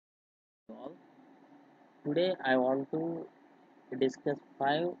all. Today I want to discuss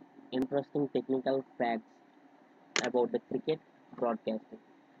 5 interesting technical facts about the cricket broadcasting.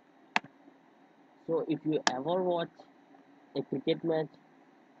 So, if you ever watch a cricket match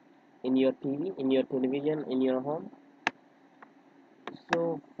in your TV, in your television, in your home,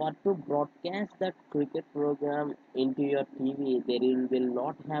 so for to broadcast that cricket program into your TV, there will be a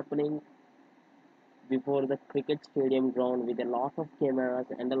lot happening before the cricket stadium ground with a lot of cameras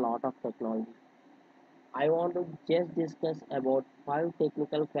and a lot of technology. I want to just discuss about 5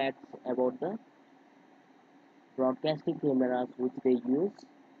 technical facts about the broadcasting cameras which they use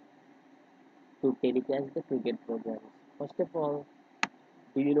to telecast the cricket programs. First of all,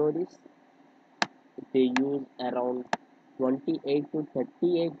 do you know this? They use around 28 to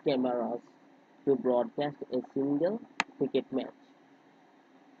 38 cameras to broadcast a single cricket match.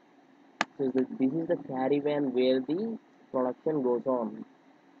 So this is the caravan where the production goes on.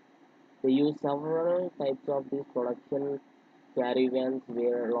 They use several types of these production caravans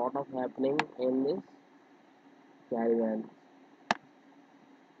where a lot of happening in this caravan.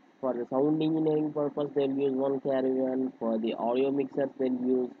 For the sound engineering purpose, they'll use one caravan. For the audio mixers, they'll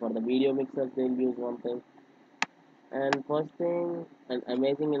use. For the video mixers, they'll use one thing. And first thing, an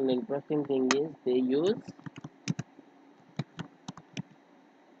amazing and interesting thing is they use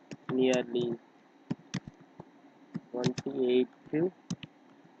nearly 28 to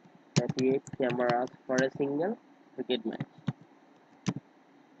 38 cameras for a single cricket match.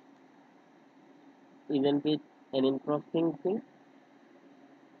 Isn't it an interesting thing?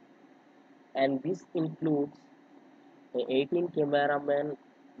 And this includes a 18 cameraman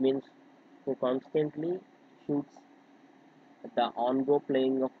means who constantly shoots the on-go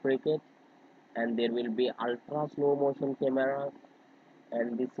playing of cricket, and there will be ultra slow motion cameras,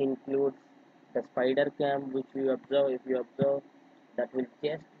 and this includes the spider cam which we observe. If you observe, that will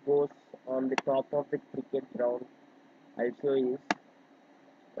just goes on the top of the cricket ground. I'll show you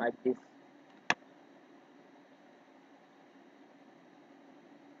like this.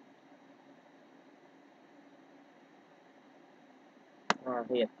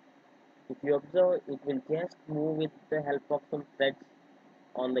 Here, if you observe, it will just move with the help of some threads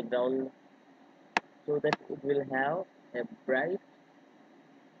on the ground, so that it will have a bright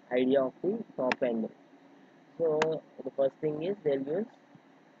idea of the top angle. So the first thing is they'll use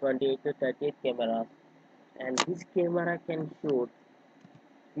 28 to 38 cameras, and this camera can shoot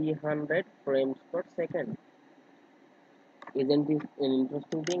 300 frames per second. Isn't this an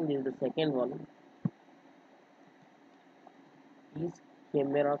interesting thing? This is the second one. These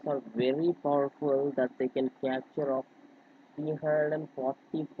cameras are very powerful that they can capture of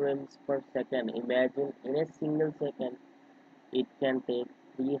 340 frames per second. Imagine in a single second it can take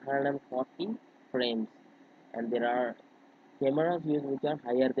 340 frames, and there are cameras used which are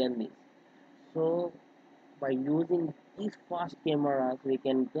higher than this. So by using these fast cameras we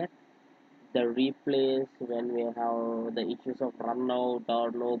can get the replays when we have the issues of run out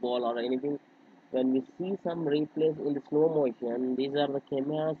or no ball or anything. When we see some replays in the slow motion, these are the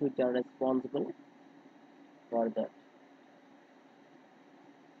cameras which are responsible for that.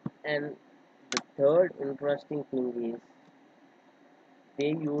 And the third interesting thing is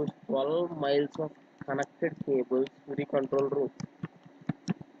they use 12 miles of connected cables to the control room.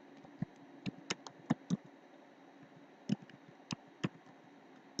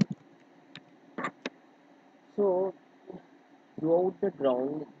 So throughout the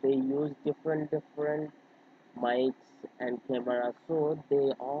ground they use different mics and cameras, so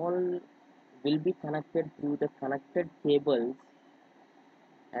they all will be connected through the connected cables,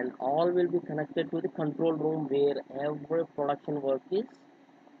 and all will be connected to the control room where every production work is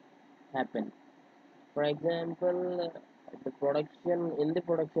happen. For example, the production in the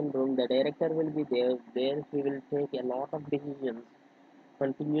production room, the director will be there. There he will take a lot of decisions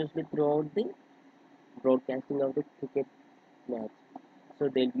continuously throughout the broadcasting of the cricket match. So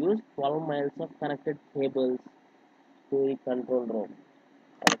they'll use 12 miles of connected cables to the control room.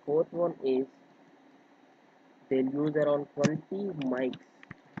 And the fourth one is they'll use around 20 mics,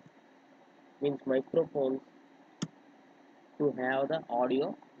 means microphones, to have the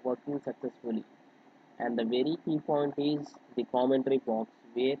audio working successfully. And the very key point is the commentary box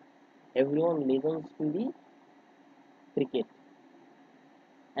where everyone listens to the cricket.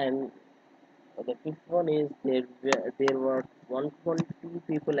 And the fifth one is there were 120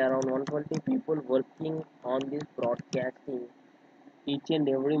 people, around 120 people working on this broadcasting each and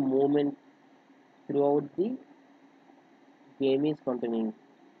every moment throughout the game is continuing.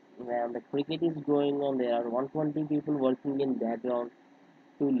 When the cricket is going on, there are 120 people working in background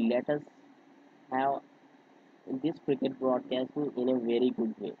to let us have this cricket broadcasting in a very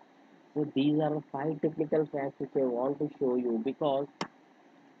good way. So these are the five technical facts which I want to show you, because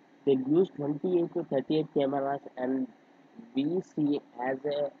they use 28 to 38 cameras, and we see as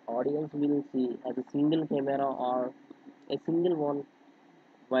a audience will see as a single camera or a single one,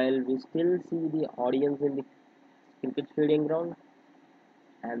 while we still see the audience in the cricket stadium ground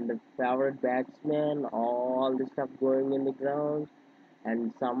and the favorite batsman, all the stuff going in the ground,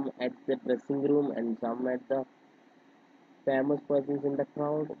 and some at the dressing room and some at the famous persons in the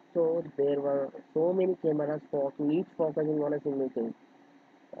crowd. So there were so many cameras each focusing on a single thing.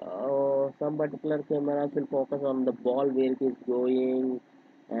 Some particular cameras will focus on the ball where it is going,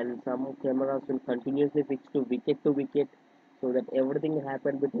 and some cameras will continuously fix to wicket, so that everything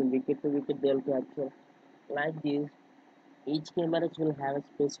happened between wicket to wicket they'll capture. Like this, each cameras will have a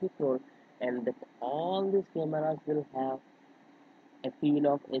specific role, and that all these cameras will have a feel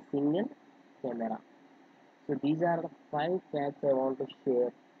of a single camera. So these are the five facts I want to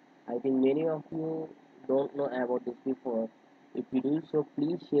share. I think many of you don't know about this before. If you do so,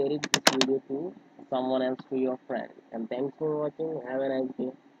 please share this video to someone else, to your friend. And thanks for watching. Have a nice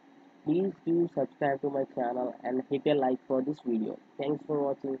day. Please do subscribe to my channel and hit a like for this video. Thanks for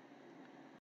watching.